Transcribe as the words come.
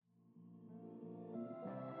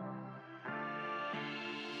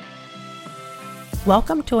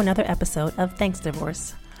Welcome to another episode of Thanks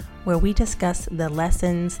Divorce, where we discuss the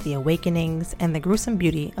lessons, the awakenings, and the gruesome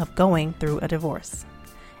beauty of going through a divorce.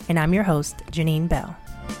 And I'm your host, Janine Bell.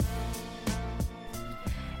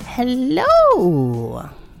 Hello,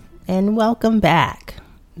 and welcome back.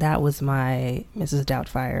 That was my Mrs.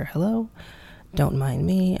 Doubtfire. Hello. Don't mind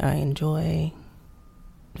me. I enjoy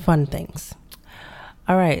fun things.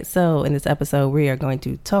 All right, so in this episode, we are going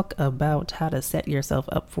to talk about how to set yourself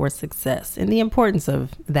up for success and the importance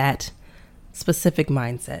of that specific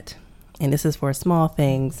mindset. And this is for small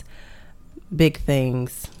things, big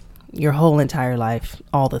things, your whole entire life,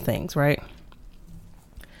 all the things, right?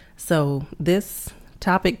 So this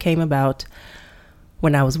topic came about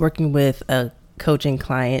when I was working with a coaching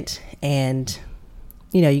client, and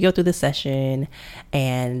you go through the session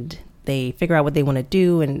and they figure out what they want to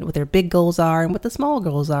do and what their big goals are and what the small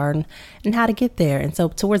goals are and how to get there. And so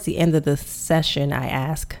towards the end of the session, I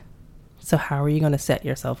ask, so how are you going to set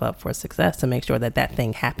yourself up for success to make sure that that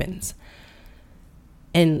thing happens?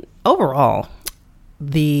 And overall,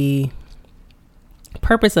 the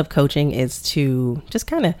purpose of coaching is to just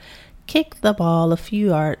kind of kick the ball a few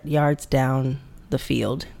yards down the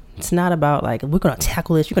field. It's not about like, we're going to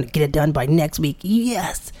tackle this, you're going to get it done by next week.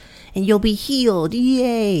 Yes. And you'll be healed.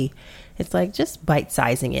 Yay. It's like just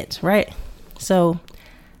bite-sizing it, right? So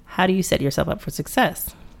how do you set yourself up for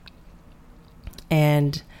success?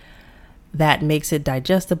 And that makes it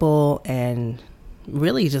digestible and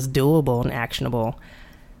really just doable and actionable.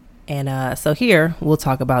 And so here we'll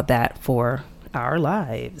talk about that for our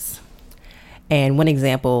lives. And one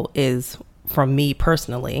example is from me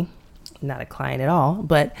personally, not a client at all,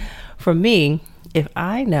 but for me, if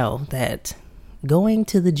I know that going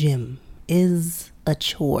to the gym is a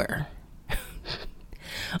chore.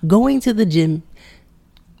 Going to the gym,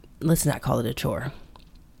 let's not call it a chore.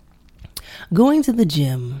 Going to the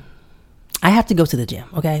gym, I have to go to the gym,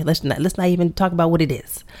 okay? Let's not even talk about what it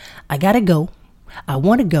is. I gotta go. I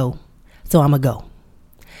want to go, so I'm gonna go.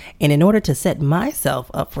 And in order to set myself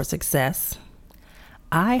up for success,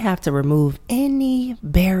 I have to remove any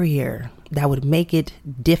barrier that would make it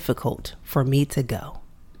difficult for me to go.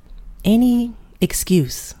 Any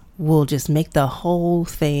excuse will just make the whole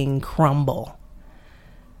thing crumble.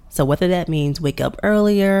 So whether that means wake up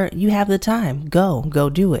earlier, you have the time, go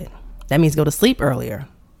do it. That means go to sleep earlier.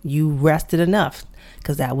 You rested enough,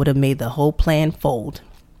 because that would have made the whole plan fold.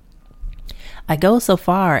 I go so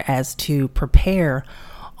far as to prepare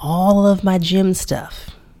all of my gym stuff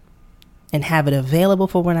and have it available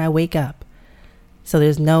for when I wake up. So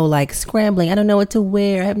there's no like scrambling. I don't know what to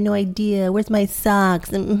wear. I have no idea. Where's my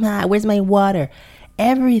socks? Where's my water?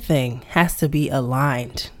 Everything has to be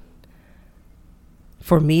aligned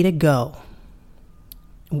for me to go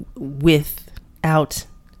without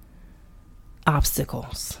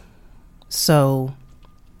obstacles. So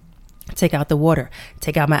take out the water,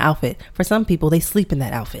 take out my outfit. For some people, they sleep in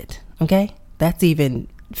that outfit. Okay. That's even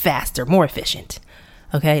faster, more efficient.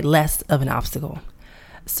 Okay. Less of an obstacle.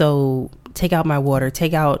 So take out my water,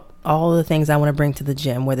 take out all the things I want to bring to the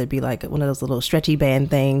gym, whether it be like one of those little stretchy band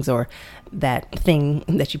things or that thing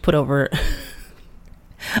that you put over,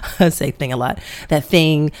 I say thing a lot, that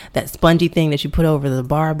spongy thing that you put over the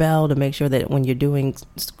barbell to make sure that when you're doing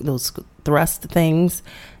those thrust things,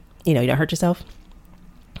 you don't hurt yourself.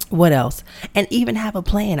 What else? And even have a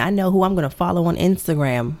plan. I know who I'm going to follow on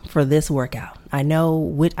Instagram for this workout. I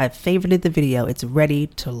know I favorited the video. It's ready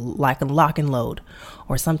to lock and load.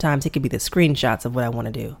 Or sometimes it could be the screenshots of what I want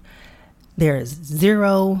to do. There is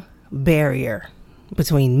zero barrier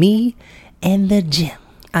between me and the gym.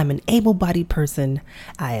 I'm an able-bodied person.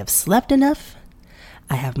 I have slept enough.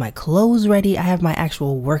 I have my clothes ready. I have my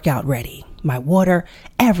actual workout ready. My water,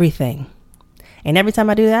 everything. And every time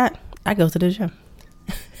I do that, I go to the gym.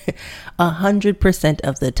 100%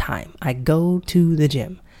 of the time I go to the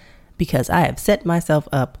gym because I have set myself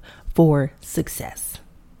up for success.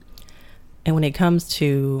 And when it comes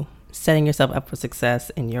to setting yourself up for success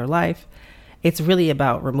in your life, it's really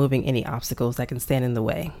about removing any obstacles that can stand in the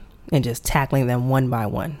way and just tackling them one by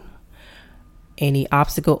one. Any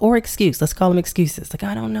obstacle or excuse, let's call them excuses. Like,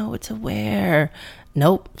 I don't know what to wear.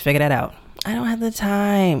 Nope, figure that out. I don't have the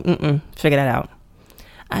time. Figure that out.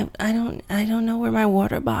 I don't know where my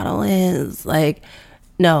water bottle is. Like,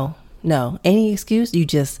 no. Any excuse, you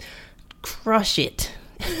just crush it.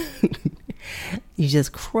 You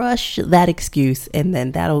just crush that excuse, and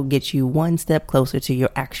then that'll get you one step closer to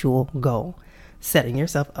your actual goal, setting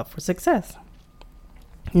yourself up for success.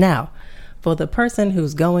 Now, for the person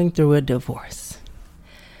who's going through a divorce,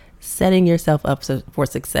 setting yourself up for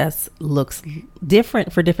success looks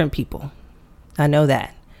different for different people. I know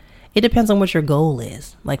that. It depends on what your goal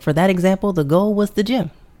is. Like for that example, the goal was the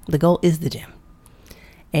gym. The goal is the gym.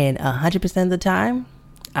 And 100% of the time,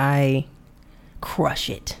 I crush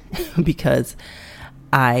it because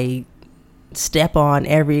I step on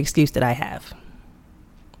every excuse that I have.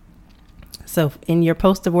 So in your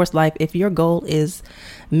post-divorce life, if your goal is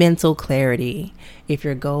mental clarity, if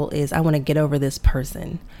your goal is I want to get over this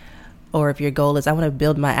person, or if your goal is I want to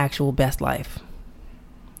build my actual best life,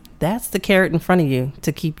 that's the carrot in front of you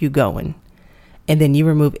to keep you going. And then you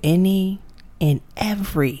remove any and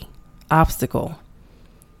every obstacle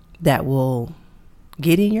that will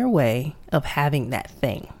get in your way of having that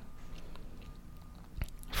thing.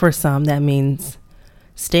 For some, that means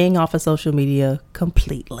staying off of social media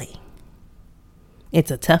completely.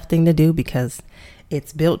 It's a tough thing to do because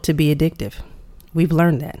it's built to be addictive. We've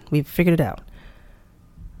learned that. We've figured it out.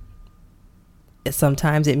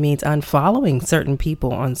 Sometimes it means unfollowing certain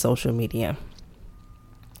people on social media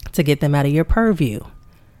to get them out of your purview.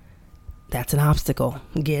 That's an obstacle.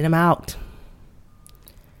 Get them out.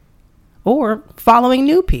 Or following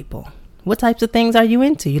new people. What types of things are you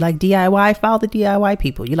into? You like DIY? Follow the DIY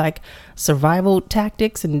people. You like survival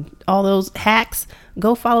tactics and all those hacks?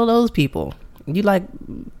 Go follow those people. You like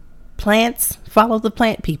plants? Follow the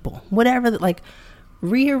plant people. Whatever, like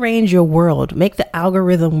rearrange your world. Make the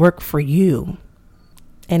algorithm work for you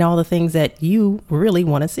and all the things that you really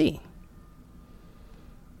want to see.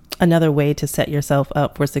 Another way to set yourself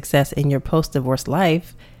up for success in your post-divorce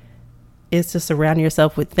life is to surround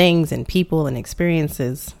yourself with things and people and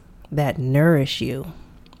experiences that nourish you,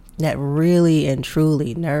 that really and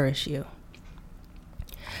truly nourish you.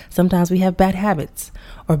 Sometimes we have bad habits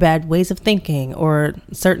or bad ways of thinking or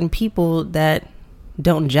certain people that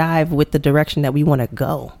don't jive with the direction that we want to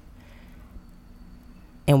go.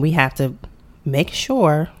 And we have to make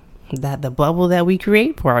sure that the bubble that we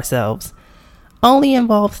create for ourselves only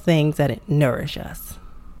involves things that nourish us.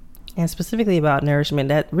 And specifically about nourishment,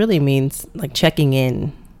 that really means like checking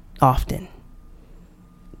in often.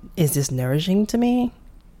 Is this nourishing to me?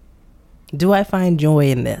 Do I find joy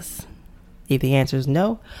in this? If the answer is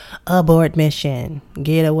no, abort mission,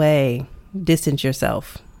 get away, distance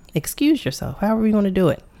yourself, excuse yourself, however you want to do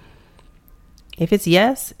it. If it's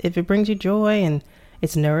yes, if it brings you joy and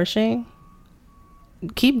it's nourishing,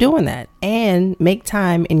 keep doing that and make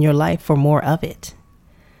time in your life for more of it.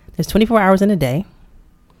 There's 24 hours in a day.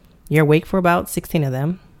 You're awake for about 16 of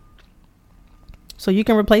them. So you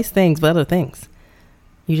can replace things with other things.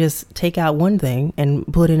 You just take out one thing and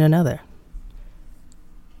put in another.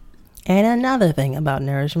 And another thing about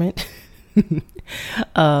nourishment,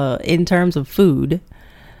 in terms of food,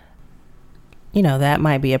 that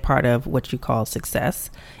might be a part of what you call success,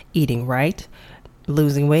 eating right,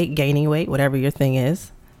 losing weight, gaining weight, whatever your thing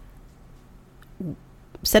is.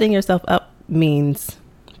 Setting yourself up means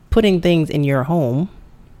putting things in your home,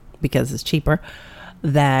 because it's cheaper,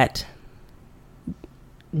 that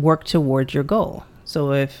work towards your goal.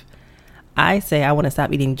 So if I say I want to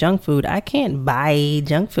stop eating junk food, I can't buy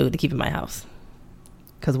junk food to keep in my house,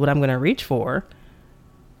 because what I'm going to reach for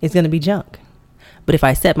is going to be junk. But if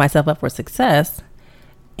I set myself up for success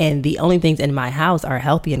and the only things in my house are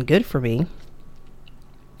healthy and good for me,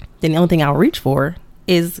 then the only thing I'll reach for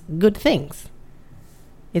is good things.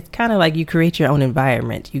 It's kind of like you create your own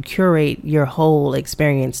environment. You curate your whole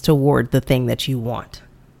experience toward the thing that you want.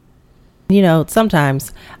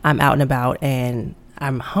 Sometimes I'm out and about and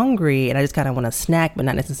I'm hungry and I just kind of want a snack, but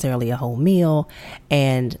not necessarily a whole meal.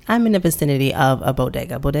 And I'm in the vicinity of a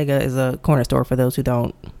bodega. Bodega is a corner store for those who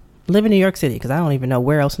don't live in New York City, because I don't even know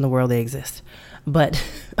where else in the world they exist. But,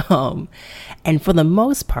 and for the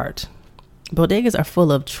most part, bodegas are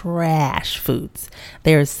full of trash foods.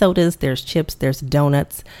 There's sodas, there's chips, there's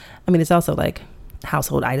donuts. I mean, it's also like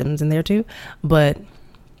household items in there too. But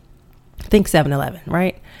think 7-Eleven,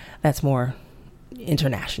 right? That's more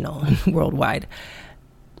international and worldwide.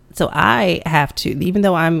 So I have to, even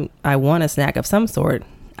though I want a snack of some sort,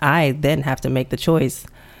 I then have to make the choice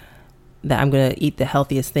that I'm going to eat the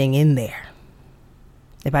healthiest thing in there.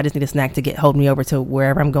 If I just need a snack to hold me over to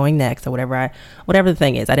wherever I'm going next, or whatever the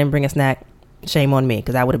thing is, I didn't bring a snack. Shame on me,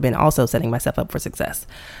 because I would have been also setting myself up for success.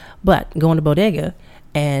 But going to bodega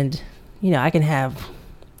and, I can have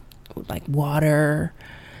like water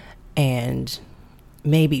and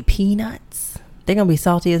maybe peanuts. They're going to be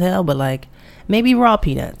salty as hell, but like maybe raw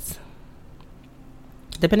peanuts.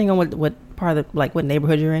 Depending on what part of what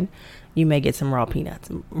neighborhood you're in, you may get some raw peanuts,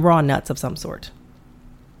 raw nuts of some sort.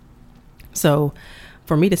 So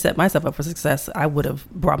for me to set myself up for success, I would have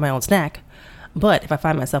brought my own snack. But if I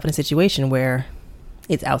find myself in a situation where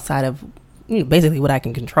it's outside of basically what I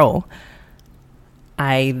can control,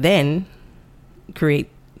 I then create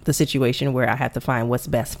the situation where I have to find what's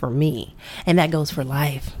best for me. And that goes for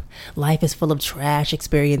life. Life is full of trash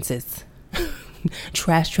experiences.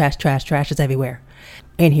 Trash is everywhere.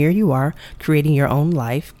 And here you are creating your own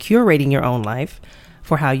life, curating your own life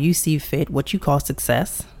for how you see fit, what you call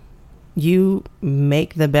success. You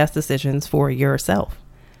make the best decisions for yourself.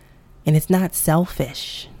 And it's not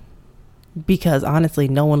selfish, because honestly,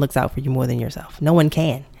 no one looks out for you more than yourself. No one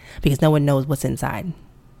can, because no one knows what's inside.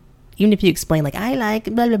 Even if you explain like, I like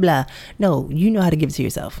blah, blah, blah. No, you know how to give it to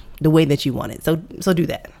yourself the way that you want it. So do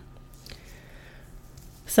that.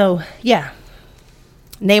 So yeah,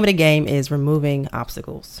 name of the game is removing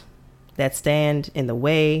obstacles that stand in the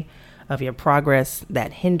way of your progress,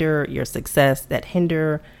 that hinder your success, that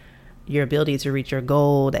hinder your ability to reach your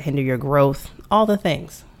goal, that hinder your growth, all the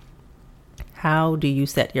things. How do you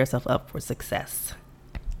set yourself up for success?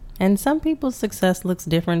 And some people's success looks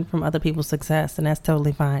different from other people's success, and that's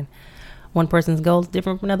totally fine. One person's goal is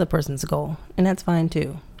different from another person's goal, and that's fine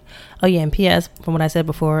too. Oh yeah, and P.S., from what I said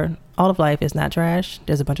before, all of life is not trash.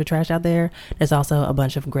 There's a bunch of trash out there. There's also a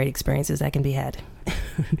bunch of great experiences that can be had.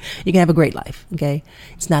 You can have a great life, okay?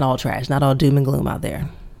 It's not all trash, not all doom and gloom out there.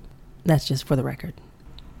 That's just for the record.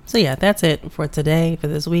 So yeah, that's it for today, for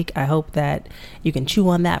this week. I hope that you can chew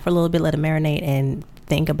on that for a little bit, let it marinate, and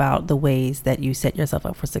think about the ways that you set yourself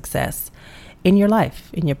up for success in your life,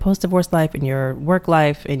 in your post-divorce life, in your work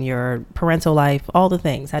life, in your parental life, all the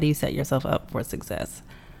things. How do you set yourself up for success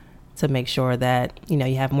to make sure that,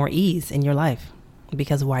 you have more ease in your life?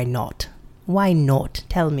 Because why not? Why not?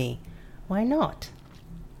 Tell me, why not?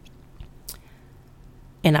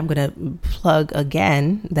 And I'm going to plug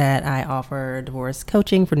again that I offer divorce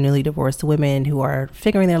coaching for newly divorced women who are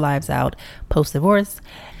figuring their lives out post-divorce.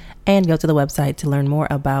 And go to the website to learn more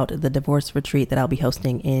about the divorce retreat that I'll be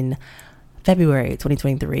hosting in February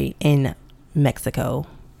 2023 in Mexico.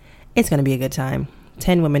 It's going to be a good time.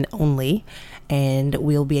 10 women only. And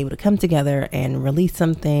we'll be able to come together and release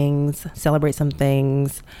some things, celebrate some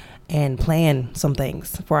things, and plan some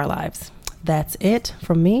things for our lives. That's it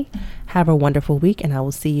from me. Have a wonderful week, and I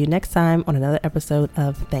will see you next time on another episode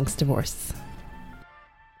of Thanks Divorce.